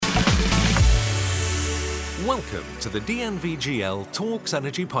Welcome to the DNVGL Talks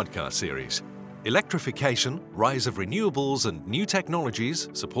Energy podcast series. Electrification, rise of renewables and new technologies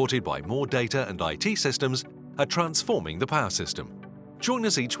supported by more data and IT systems are transforming the power system. Join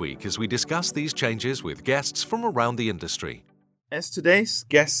us each week as we discuss these changes with guests from around the industry. As today's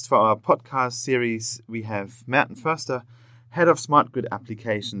guest for our podcast series, we have Merten Foerster, Head of Smart Grid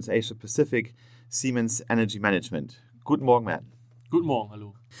Applications, Asia Pacific, Siemens Energy Management. Guten Morgen, Merten. Guten Morgen,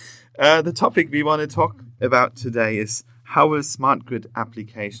 hallo. The topic we want to talk about today is how will smart grid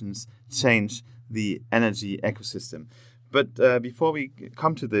applications change the energy ecosystem. But before we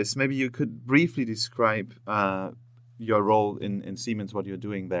come to this, maybe you could briefly describe your role in Siemens, what you're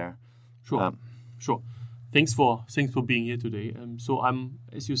doing there. Sure. Thanks for being here today. So I'm,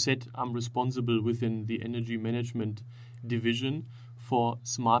 as you said, I'm responsible within the energy management division for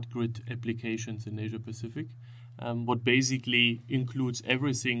smart grid applications in Asia Pacific. What basically includes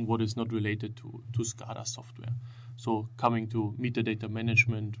everything what is not related to SCADA software. So coming to meter data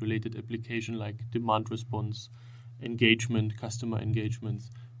management, related application like demand response, engagement, customer engagements,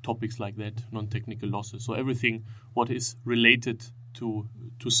 topics like that, non-technical losses. So everything what is related to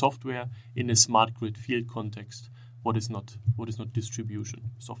software in a smart grid field context, what is not distribution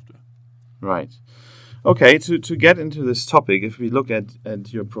software. Right. Okay, to get into this topic, if we look at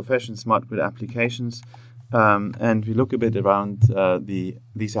your profession, smart grid applications, and we look a bit around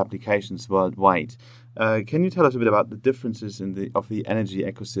these applications worldwide. Can you tell us a bit about the differences of the energy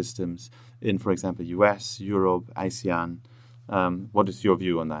ecosystems in, for example, US, Europe, ASEAN? What is your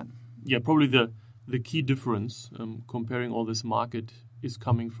view on that? Yeah, probably the key difference comparing all this market is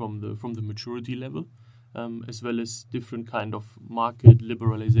coming from the maturity level, as well as different kind of market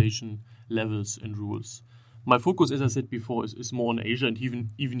liberalization levels and rules. My focus, as I said before, is more on Asia, and even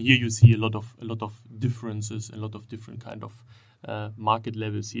here you see a lot of differences, a lot of different kind of market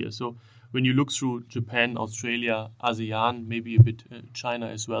levels here. So when you look through Japan, Australia, ASEAN, maybe a bit China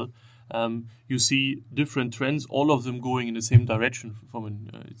as well, you see different trends, all of them going in the same direction.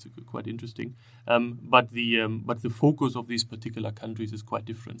 It's quite interesting, but the focus of these particular countries is quite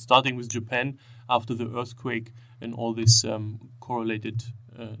different. Starting with Japan after the earthquake and all this correlated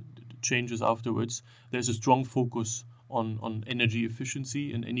changes afterwards, there's a strong focus on energy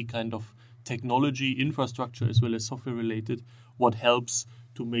efficiency and any kind of technology, infrastructure, as well as software related, what helps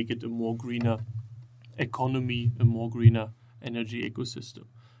to make it a more greener economy, a more greener energy ecosystem.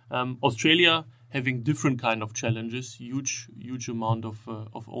 Australia having different kind of challenges, huge amount of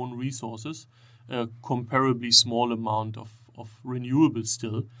own resources, comparably small amount of renewables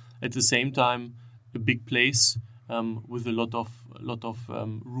still. At the same time, a big place with a lot of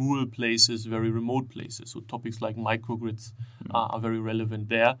rural places, very remote places. So topics like microgrids are very relevant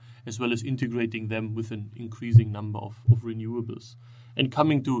there, as well as integrating them with an increasing number of renewables. And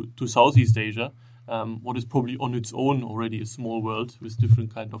coming to Southeast Asia, what is probably on its own already a small world with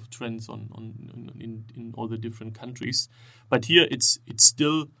different kind of trends in all the different countries. But here it's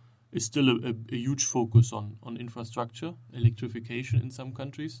still a huge focus on infrastructure, electrification in some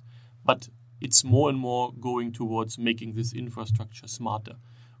countries, but it's more and more going towards making this infrastructure smarter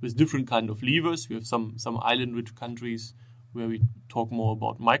with different kind of levers. We have some island-rich countries where we talk more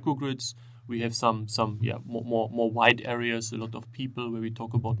about microgrids. We have some more wide areas, a lot of people where we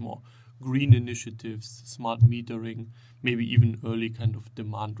talk about more green initiatives, smart metering, maybe even early kind of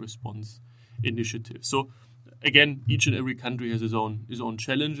demand response initiatives. So again, each and every country has his own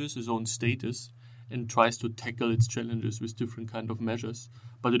challenges, his own status, and tries to tackle its challenges with different kind of measures.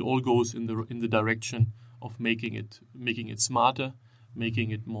 But it all goes in the direction of making it smarter, making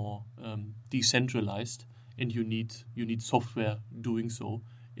it more decentralized, and you need software doing so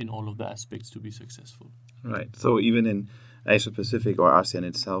in all of the aspects to be successful. Right. So even in Asia Pacific or ASEAN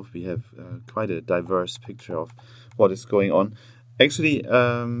itself, we have quite a diverse picture of what is going on. Actually,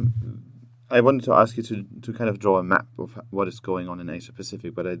 I wanted to ask you to kind of draw a map of what is going on in Asia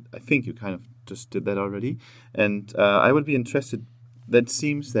Pacific, but I think you kind of just did that already. And I would be interested, that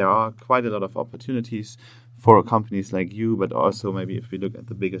seems there are quite a lot of opportunities for companies like you, but also maybe if we look at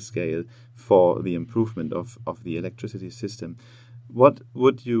the bigger scale for the improvement of the electricity system. What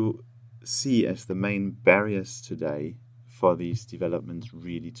would you see as the main barriers today for these developments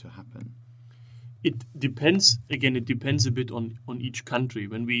really to happen? It depends. Again, it depends a bit on each country.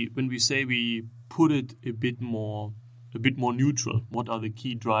 When we say we put it a bit more neutral, what are the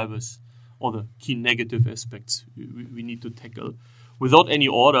key drivers or the key negative aspects we need to tackle? Without any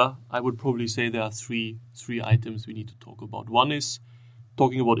order, I would probably say there are three items we need to talk about. One is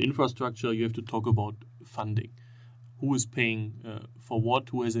talking about infrastructure. You have to talk about funding. Who is paying for what?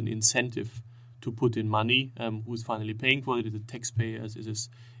 Who has an incentive put in money. Who's finally paying for it? Is it taxpayers? Is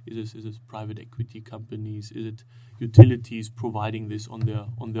it private equity companies? Is it utilities providing this on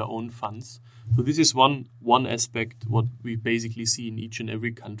their own funds? So this is one aspect what we basically see in each and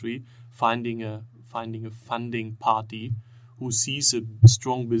every country, finding a funding party who sees a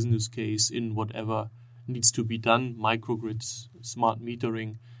strong business case in whatever needs to be done, microgrids, smart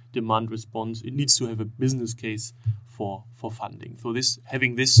metering, demand response. It needs to have a business case for funding. So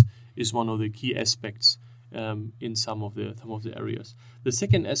having this is one of the key aspects in some of the areas. The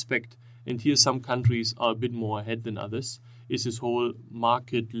second aspect, and here some countries are a bit more ahead than others, is this whole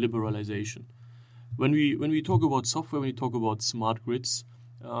market liberalization. When we talk about software, when we talk about smart grids,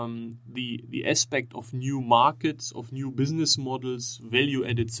 the aspect of new markets, of new business models,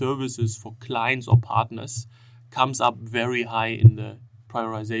 value-added services for clients or partners comes up very high in the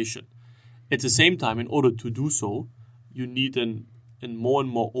prioritization. At the same time, in order to do so, you need a more and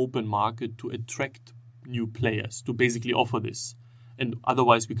more open market to attract new players to basically offer this. And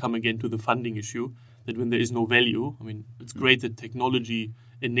otherwise we come again to the funding issue, that when there is no value, I mean, it's great that technology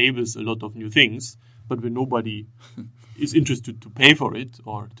enables a lot of new things, but when nobody is interested to pay for it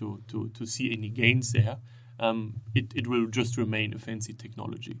or to see any gains there, it will just remain a fancy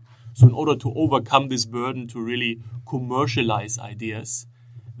technology. So in order to overcome this burden to really commercialize ideas,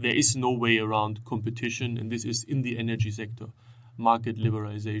 there is no way around competition, and this is in the energy sector. Market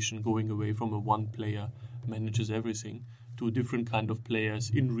liberalization, going away from a one player manages everything to different kind of players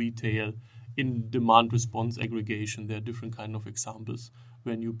in retail, in demand response aggregation. There are different kind of examples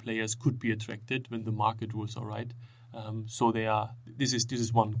where new players could be attracted when the market rules are right. So this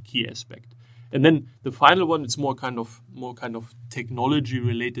is one key aspect. And then the final one, it's more kind of technology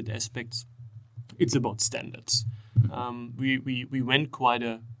related aspects. It's about standards. We went quite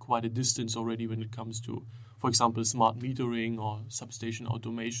a distance already when it comes to, for example, smart metering or substation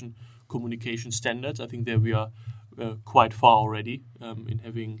automation communication standards. I think there we are quite far already in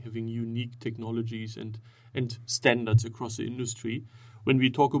having unique technologies and standards across the industry. When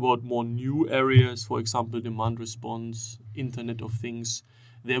we talk about more new areas, for example, demand response, Internet of Things,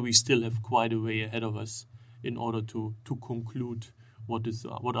 there we still have quite a way ahead of us in order to conclude what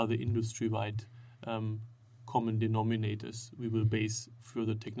are the industry-wide common denominators we will base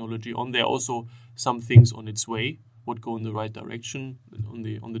further technology on. There are also some things on its way, what go in the right direction. On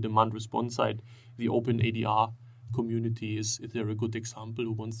the demand response side, the open ADR community is there a good example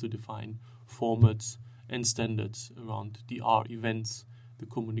who wants to define formats and standards around DR events, the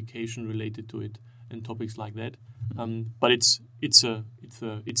communication related to it, and topics like that. But it's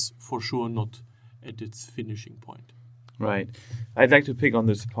for sure not at its finishing point. Right. I'd like to pick on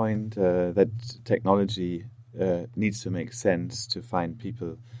this point that technology needs to make sense to find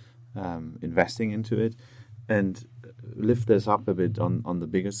people investing into it, and lift this up a bit on the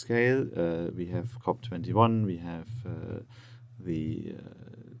bigger scale. We have COP21, we have the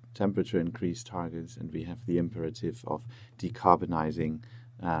temperature increase targets, and we have the imperative of decarbonizing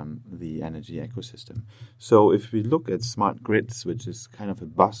the energy ecosystem. So if we look at smart grids, which is kind of a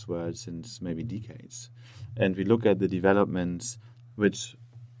buzzword since maybe decades, and we look at the developments which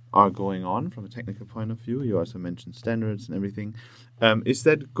are going on from a technical point of view, you also mentioned standards and everything, is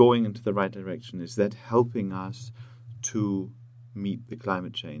that going into the right direction? Is that helping us to meet the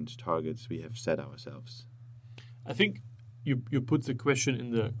climate change targets we have set ourselves? I think you put the question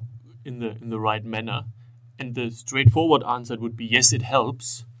in the right manner, and the straightforward answer would be yes, it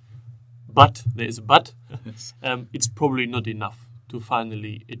helps, but there is a but. It's probably not enough to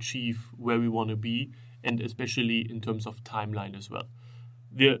finally achieve where we want to be, and especially in terms of timeline as well.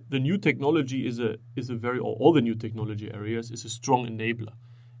 The new technology is a very, or all the new technology areas is a strong enabler,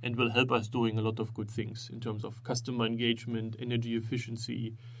 and will help us doing a lot of good things in terms of customer engagement, energy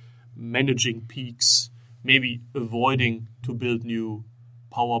efficiency, managing peaks, maybe avoiding to build new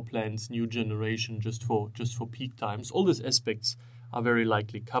power plants, new generation just for peak times. All these aspects are very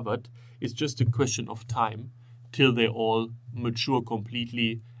likely covered. It's just a question of time till they all mature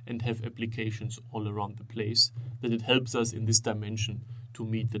completely and have applications all around the place, that it helps us in this dimension to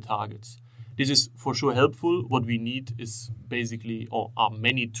meet the targets. This is for sure helpful. What we need is basically, or are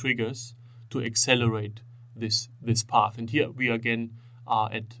many triggers to accelerate this path. And here we again are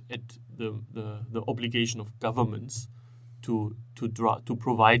at the obligation of governments to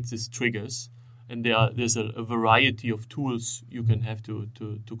provide these triggers. And there's a variety of tools you can have to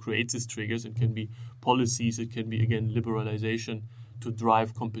create these triggers. It can be policies, it can be again liberalization to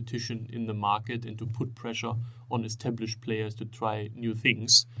drive competition in the market and to put pressure on established players to try new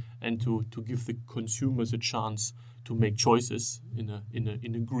things, and to give the consumers a chance to make choices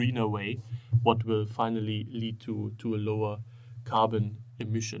in a greener way, what will finally lead to a lower carbon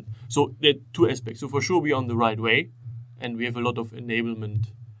emission. So there are two aspects. So for sure we are on the right way, and we have a lot of enablement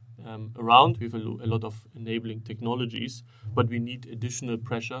around. We have a lot of enabling technologies, but we need additional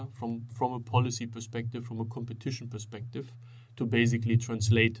pressure from a policy perspective, from a competition perspective, to basically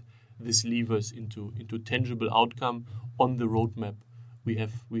translate these levers into tangible outcome on the roadmap we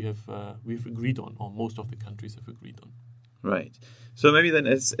have agreed on, or most of the countries have agreed on. Right. So maybe then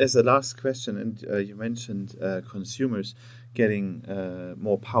as a last question, and you mentioned consumers getting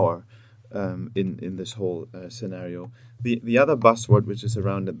more power in this whole scenario. The other buzzword which is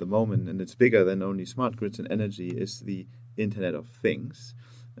around at the moment, and it's bigger than only smart grids and energy, is the Internet of Things,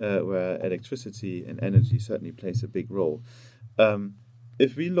 where electricity and energy certainly plays a big role.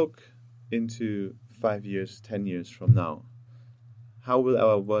 If we look into 5 years, 10 years from now, how will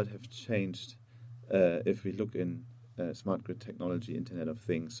our world have changed if we look in smart grid technology, Internet of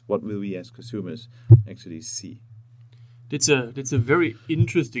Things? What will we as consumers actually see? That's a very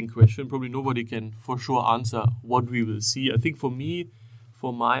interesting question. Probably nobody can for sure answer what we will see. I think for me,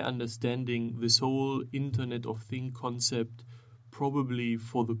 for my understanding, this whole Internet of Things concept probably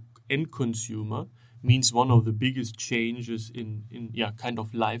for the end consumer means one of the biggest changes in kind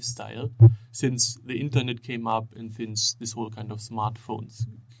of lifestyle since the internet came up and since this whole kind of smartphones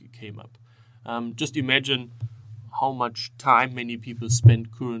came up. Just imagine how much time many people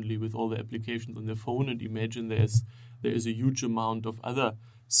spend currently with all the applications on their phone, and imagine there is a huge amount of other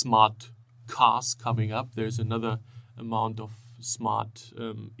smart cars coming up. There's another amount of smart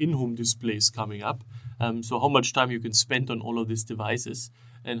in-home displays coming up. So how much time you can spend on all of these devices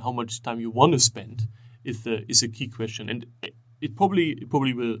and how much time you want to spend is a key question. And it probably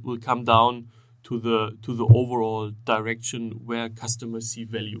will come down to the overall direction where customers see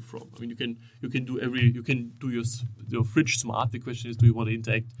value from. I mean, you can do your fridge smart. The question is, do you want to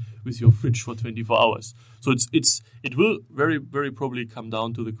interact with your fridge for 24 hours? So it will very, very probably come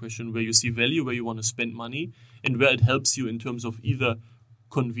down to the question where you see value, where you want to spend money, and where it helps you in terms of either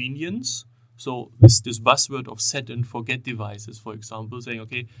convenience. So this buzzword of set and forget devices, for example, saying,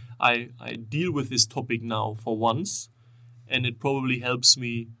 okay, I deal with this topic now for once, and it probably helps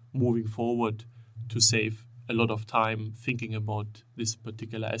me moving forward to save a lot of time thinking about this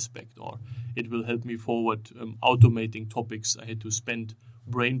particular aspect, or it will help me forward automating topics I had to spend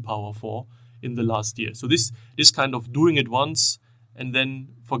brain power for in the last year. So this kind of doing it once and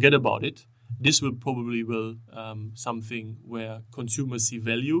then forget about it, this will probably something where consumers see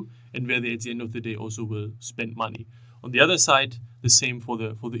value and where they at the end of the day also will spend money. On the other side, the same for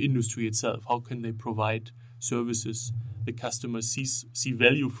the industry itself. How can they provide services the customers see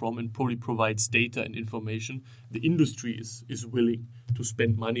value from and probably provides data and information the industry is willing to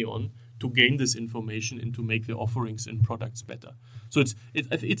spend money on to gain this information and to make their offerings and products better. So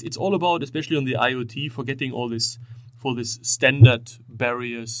it's all about, especially on the IoT, forgetting all this for this standard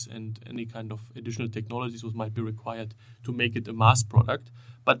barriers and any kind of additional technologies which might be required to make it a mass product.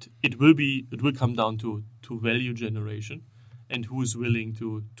 But it will come down to value generation and who is willing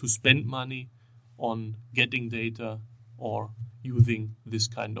to spend money on getting data or using this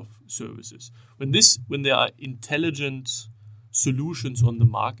kind of services. When there are intelligent solutions on the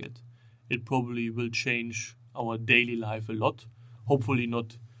market, it probably will change our daily life a lot. Hopefully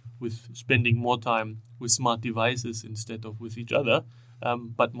not with spending more time with smart devices instead of with each other,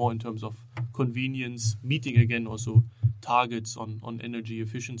 but more in terms of convenience, meeting again also targets on energy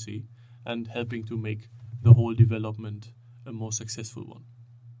efficiency and helping to make the whole development a more successful one.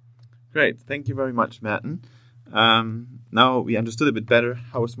 Great. Thank you very much, Merten. Now we understood a bit better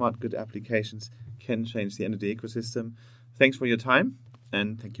how smart grid applications can change the energy ecosystem. Thanks for your time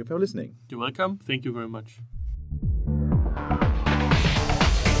and thank you for listening. You're welcome. Thank you very much.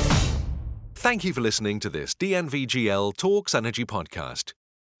 Thank you for listening to this DNVGL Talks Energy podcast.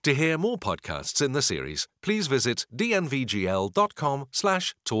 To hear more podcasts in the series, please visit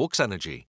dnvgl.com/talksenergy.